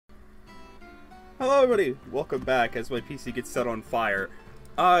Hello everybody, welcome back as my PC gets set on fire.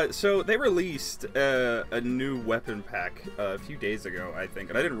 So they released a new weapon pack a few days ago, I think,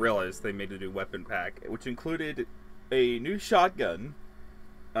 and I didn't realize they made a new weapon pack, which included a new shotgun,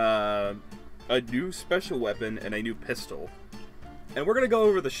 a new special weapon, and a new pistol. And we're gonna go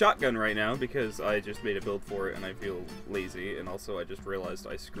over the shotgun right now because I just made a build for it and I feel lazy, and also I just realized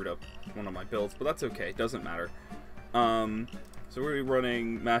I screwed up one of my builds, but that's okay, doesn't matter. So we're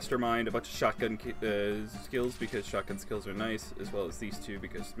running Mastermind, a bunch of shotgun skills because shotgun skills are nice, as well as these two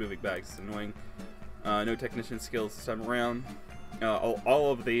because moving bags is annoying. No technician skills this time around.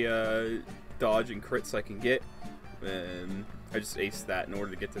 All of the dodge and crits I can get. I just aced that in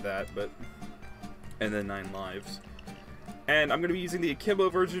order to get to that, and then 9 lives. And I'm going to be using the Akimbo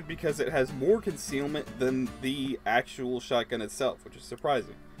version because it has more concealment than the actual shotgun itself, which is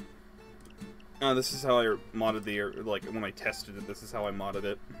surprising. This is how I modded like, when I tested it, this is how I modded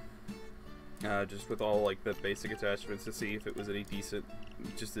it. Just with all, like, the basic attachments to see if it was any decent,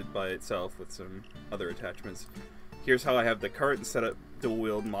 just it by itself with some other attachments. Here's how I have the current setup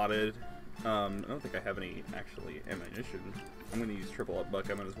dual-wield modded. I don't think I have any, actually, ammunition. I'm going to use triple up buck,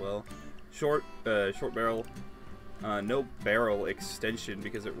 I might as well. Short barrel. No barrel extension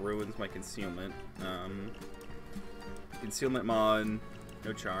because it ruins my concealment. Concealment mod.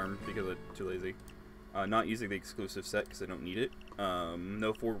 No charm because I'm too lazy. Not using the exclusive set because I don't need it.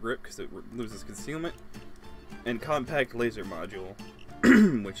 No foregrip because it loses concealment. And compact laser module,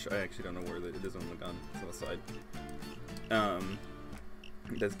 which I actually don't know where it is on the gun. It's on the side.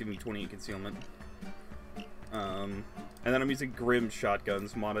 It does give me 28 concealment. And then I'm using Grim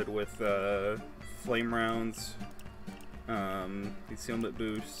shotguns modded with flame rounds, concealment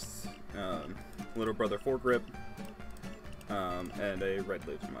boosts, little brother foregrip. And a red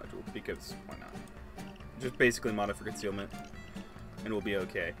laser module, because why not? Just basically mod it for concealment, and we'll be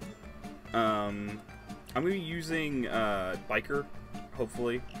okay. I'm going to be using Biker,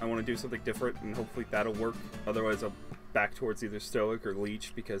 hopefully. I want to do something different, and hopefully that'll work. Otherwise, I'll back towards either Stoic or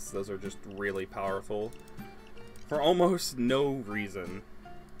Leech, because those are just really powerful. For almost no reason.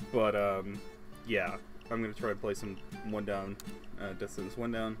 But, yeah. I'm going to try to play some one-down, distance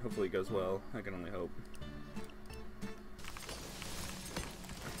one-down. Hopefully it goes well. I can only hope.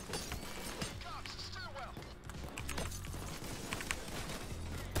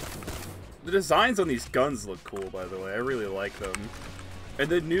 The designs on these guns look cool, by the way. I really like them. And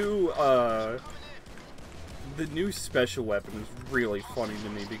the new special weapon is really funny to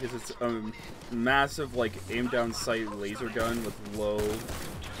me because it's a massive, like, aim down sight laser gun with low,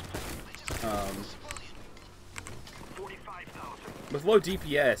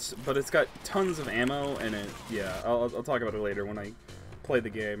 DPS, but it's got tons of ammo and it. Yeah, I'll talk about it later when I play the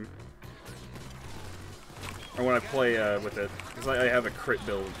game. Or when I play with it, because I have a crit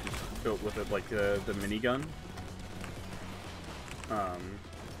built with it, like the minigun.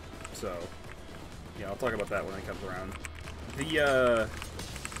 So yeah, I'll talk about that when it comes around.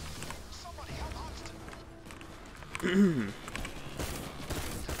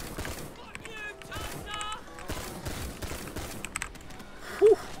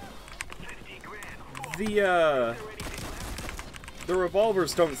 The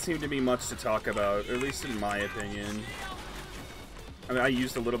revolvers don't seem to be much to talk about, or at least in my opinion. I mean, I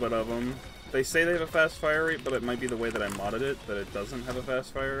used a little bit of them. They say they have a fast fire rate, but it might be the way that I modded it, that it doesn't have a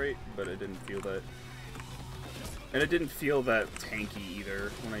fast fire rate, but it didn't feel that. And it didn't feel that tanky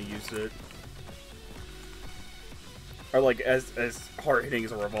either when I used it. Or like, as hard-hitting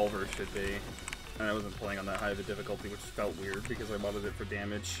as a revolver should be. And I wasn't playing on that high of a difficulty, which felt weird because I modded it for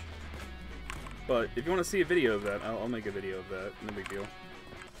damage. But if you want to see a video of that, I'll make a video of that. No big deal.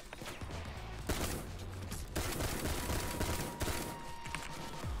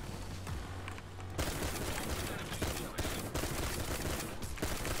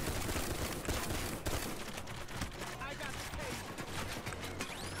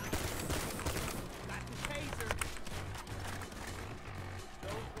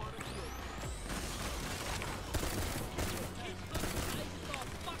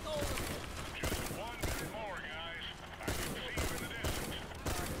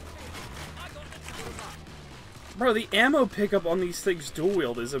 Bro, the ammo pickup on these things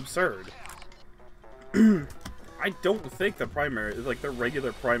dual-wield is absurd. I don't think the primary, like the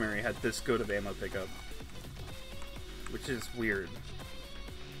regular primary, had this good of ammo pickup. Which is weird.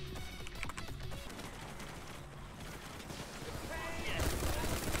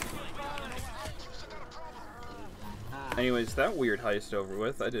 Anyways, that weird heist over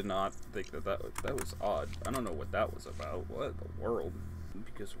with. I did not think that was odd. I don't know what that was about. What in the world?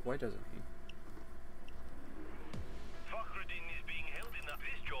 Because why doesn't he?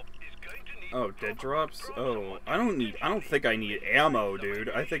 Oh, dead drops? Oh, I don't think I need ammo, dude.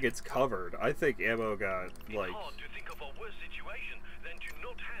 I think it's covered. I think ammo got, like...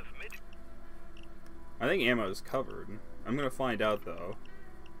 I think ammo is covered. I'm gonna find out, though.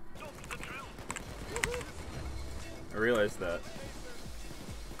 I realized that.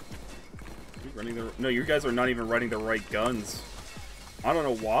 No, you guys are not even running the right guns. I don't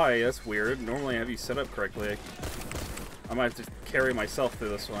know why. That's weird. Normally I have you set up correctly. I might have to carry myself through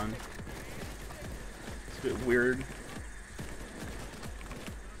this one. It's a bit weird.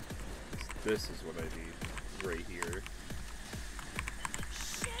 This is what I need right here.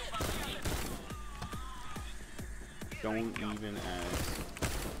 Don't even ask.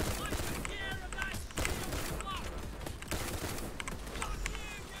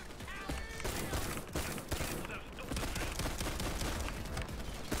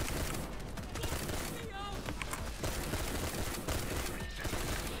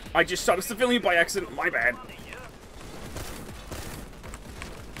 I just shot a civilian by accident. My bad.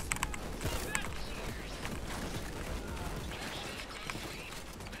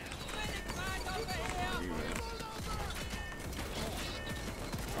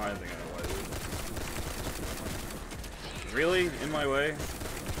 I think I know why. Really? In my way?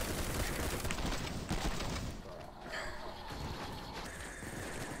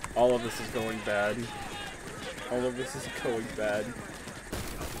 All of this is going bad. All of this is going bad.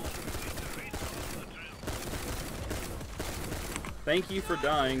 Thank you for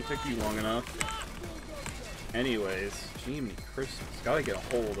dying. Took you long enough. Anyways, Jiminy Christmas. Gotta get a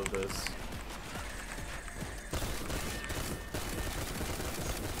hold of this.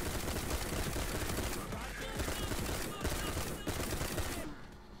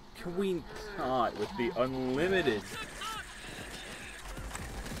 Can we not with the unlimited?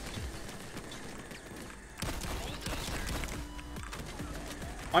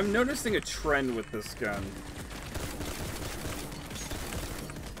 I'm noticing a trend with this gun.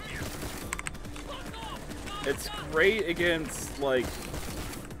 It's great against, like,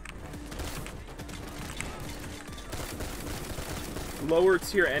 lower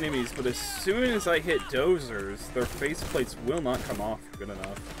tier enemies, but as soon as I hit dozers, their faceplates will not come off good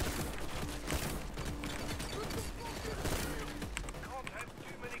enough.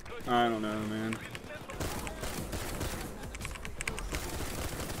 I don't know, man.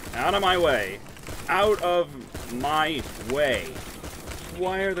 Out of my way. Out of my way.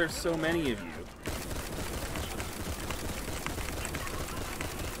 Why are there so many of you?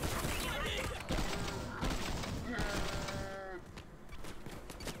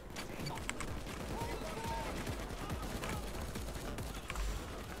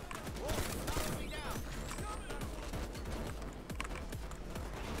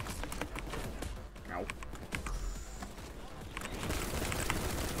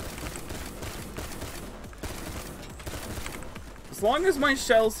 As long as my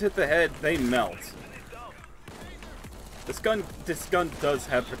shells hit the head, they melt. This gun does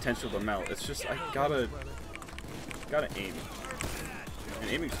have potential to melt. It's just I gotta aim,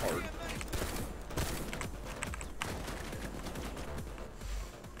 and aiming's hard.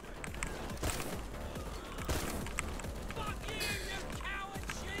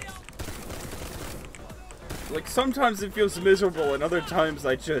 Like sometimes it feels miserable, and other times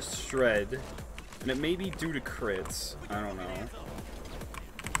I just shred, and it may be due to crits. I don't know.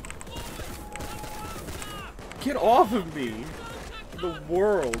 Get off of me! The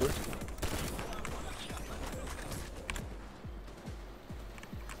world!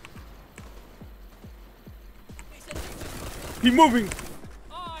 He's moving!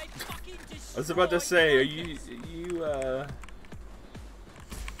 I was about to say, are you ow.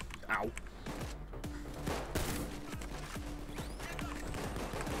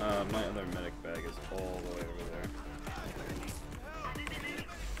 My other medic bag is all the way over there.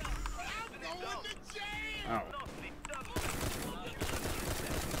 Ow.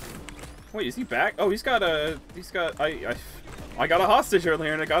 Wait, is he back? Oh, I got a hostage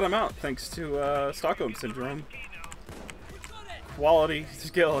earlier and I got him out thanks to Stockholm Syndrome. Quality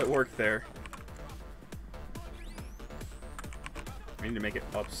skill at work there. I need to make it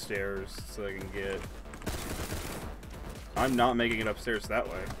upstairs so I can get... I'm not making it upstairs that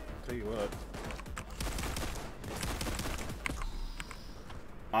way. I'll tell you what.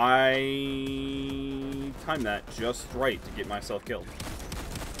 I timed that just right to get myself killed.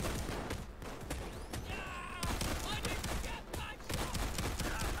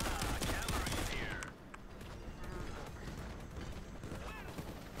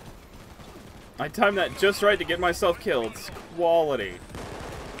 I timed that just right to get myself killed. It's quality.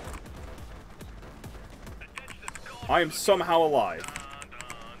 I am somehow alive.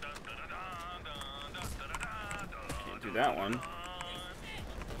 do that one.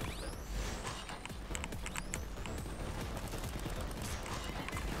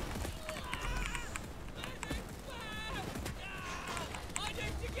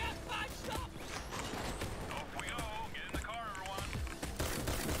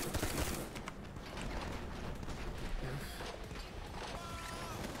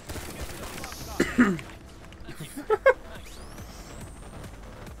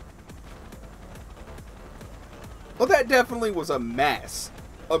 Well, that definitely was a mess.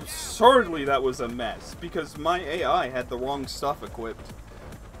 Absurdly, that was a mess. Because my AI had the wrong stuff equipped.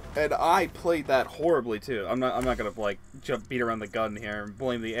 And I played that horribly, too. I'm not gonna, like, beat around the gun here and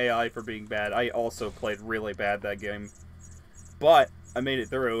blame the AI for being bad. I also played really bad that game. But I made it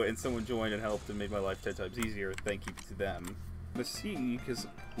through, and someone joined and helped and made my life 10 times easier. Thank you to them. The C, because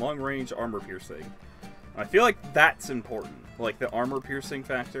long-range armor piercing. I feel like that's important. Like, the armor piercing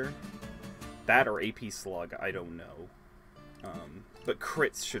factor. That or AP slug, I don't know. But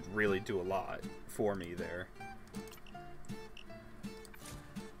crits should really do a lot for me there.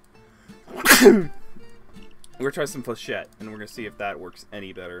 We're gonna try some Flechette, and we're gonna see if that works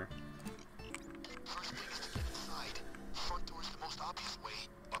any better.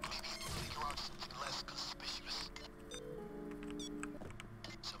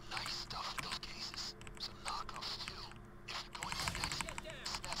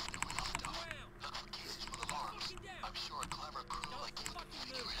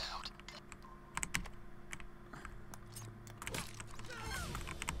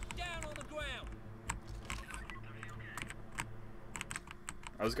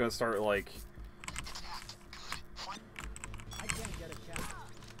 I was gonna start, like... I can't get a cap.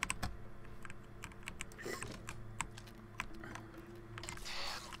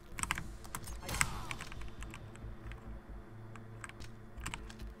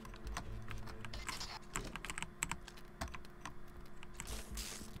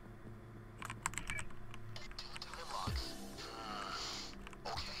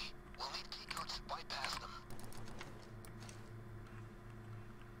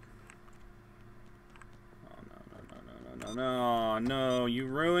 No, you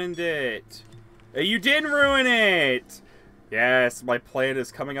ruined it. You did ruin it! Yes, my plan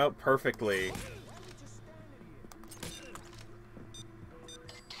is coming out perfectly.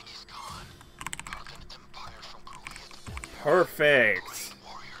 Perfect.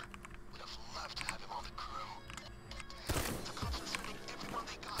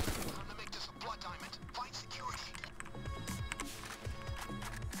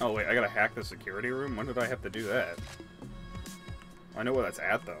 Oh wait, I gotta hack the security room? When did I have to do that? I know where that's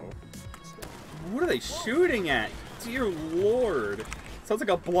at, though. What are they shooting at? Dear Lord. Sounds like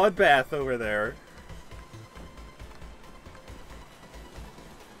a bloodbath over there.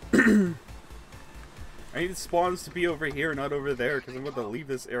 I need the spawns to be over here, not over there, because I'm about to leave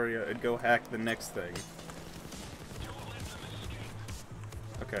this area and go hack the next thing.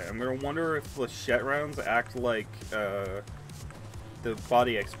 Okay, I'm gonna wonder if Flechette rounds act like, the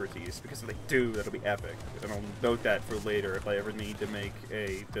body expertise, because if they do, that'll be epic. And I'll note that for later if I ever need to make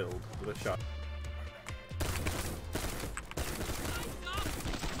a build with a shot.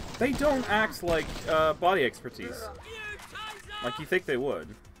 They don't act like body expertise. Like you think they would.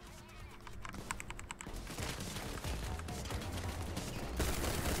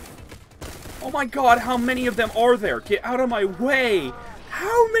 Oh my god, how many of them are there? Get out of my way!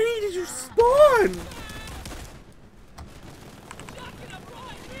 How many did you spawn?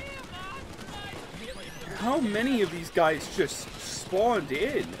 How many of these guys just spawned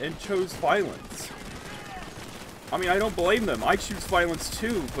in and chose violence? I mean, I don't blame them. I choose violence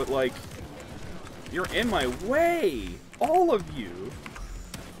too, but like, you're in my way. All of you.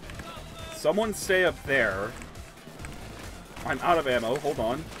 Someone stay up there. I'm out of ammo. Hold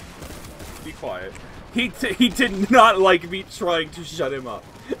on. Be quiet. He did not like me trying to shut him up.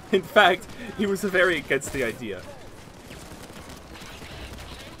 In fact, he was very against the idea.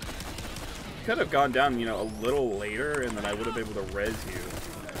 Could have gone down, you know, a little later, and then I would have been able to res you.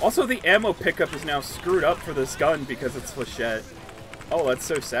 Also, the ammo pickup is now screwed up for this gun because it's Flechette. Oh, that's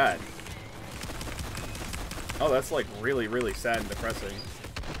so sad. Oh, that's, like, really, really sad and depressing.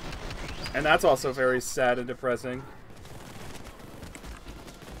 And that's also very sad and depressing.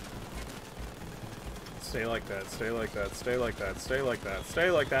 Stay like that, stay like that, stay like that, stay like that, stay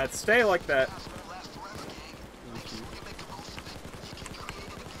like that, stay like that!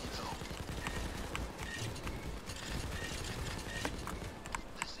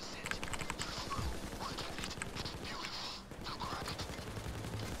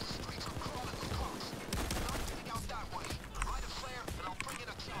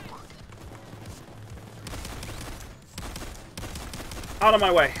 Out of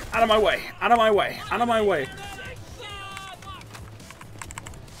my way! Out of my way! Out of my way! Out of my way!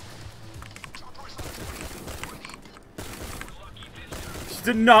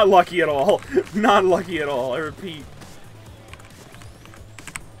 Not lucky at all. Not lucky at all. I repeat.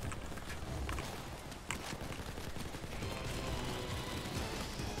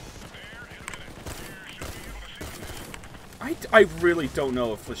 I really don't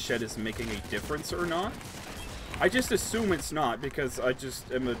know if Flechette is making a difference or not. I just assume it's not because I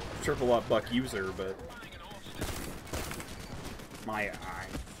just am a triple up buck user, but my eye.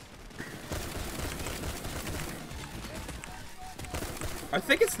 I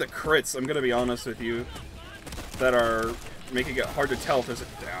think it's the crits, I'm gonna be honest with you, that are making it hard to tell if there's a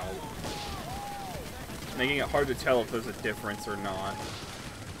making it hard to tell if there's a difference or not.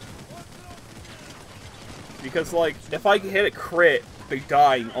 Because, like, if I hit a crit, they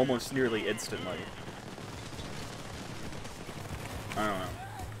die almost nearly instantly. I don't know.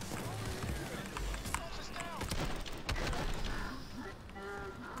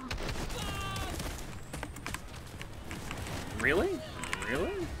 Really?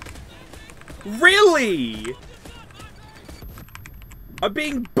 Really? Really? I'm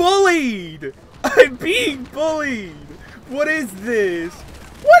being bullied! I'm being bullied! What is this?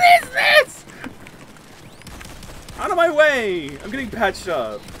 What is this? Out of my way! I'm getting patched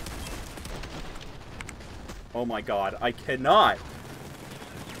up. Oh my god, I cannot.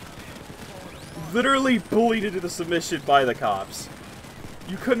 Literally bullied into the submission by the cops.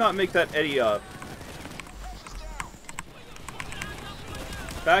 You could not make that Eddie up.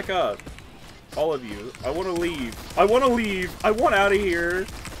 Back up. All of you. I want to leave. I want to leave. I want out of here.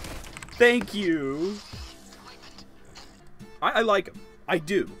 Thank you. I like them. I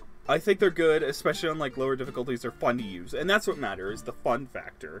do. I think they're good, especially on like lower difficulties. They're fun to use. And that's what matters, the fun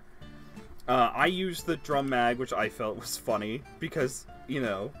factor. I used the drum mag, which I felt was funny. Because, you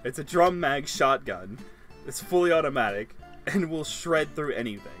know, it's a drum mag shotgun. It's fully automatic. And will shred through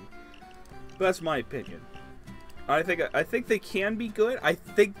anything. But that's my opinion. I think they can be good. I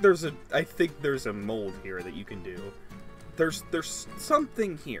think there's a mold here that you can do. There's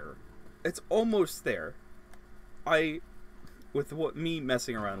something here. It's almost there. Me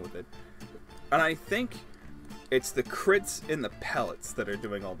messing around with it. And I think it's the crits and the pellets that are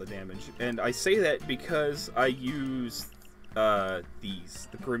doing all the damage. And I say that because I use the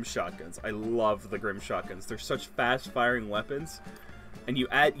Grim Shotguns. I love the Grim Shotguns. They're such fast firing weapons. And you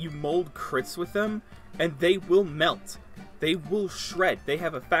mold crits with them, and they will melt. They will shred. They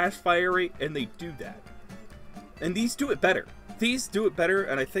have a fast fire rate, and they do that. And these do it better. These do it better,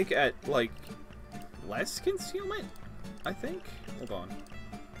 and I think at, like, less concealment? I think? Hold on.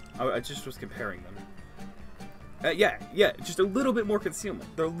 I just was comparing them. Yeah, just a little bit more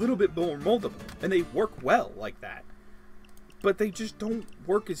concealment. They're a little bit more moldable, and they work well like that. But they just don't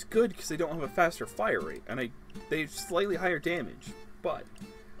work as good because they don't have a faster fire rate, and they have slightly higher damage. But,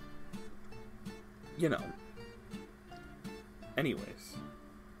 you know. Anyways,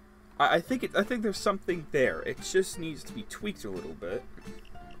 I think there's something there. It just needs to be tweaked a little bit,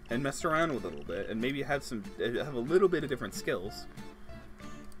 and messed around with a little bit, and maybe have a little bit of different skills.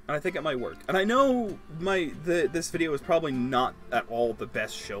 And I think it might work. And I know this video is probably not at all the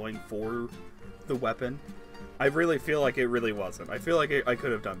best showing for the weapon. I really feel like it really wasn't. I feel like I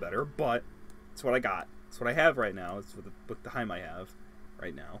could have done better, but it's what I got. It's what I have right now. It's with the time I have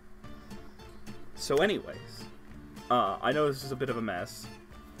right now. So anyways, I know this is a bit of a mess.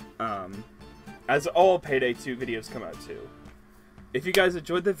 As all Payday 2 videos come out too. If you guys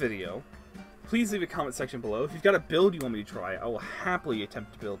enjoyed the video, please leave a comment section below. If you've got a build you want me to try, I will happily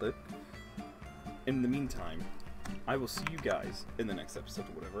attempt to build it. In the meantime, I will see you guys in the next episode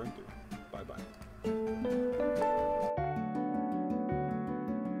of whatever I'm doing. Bye-bye.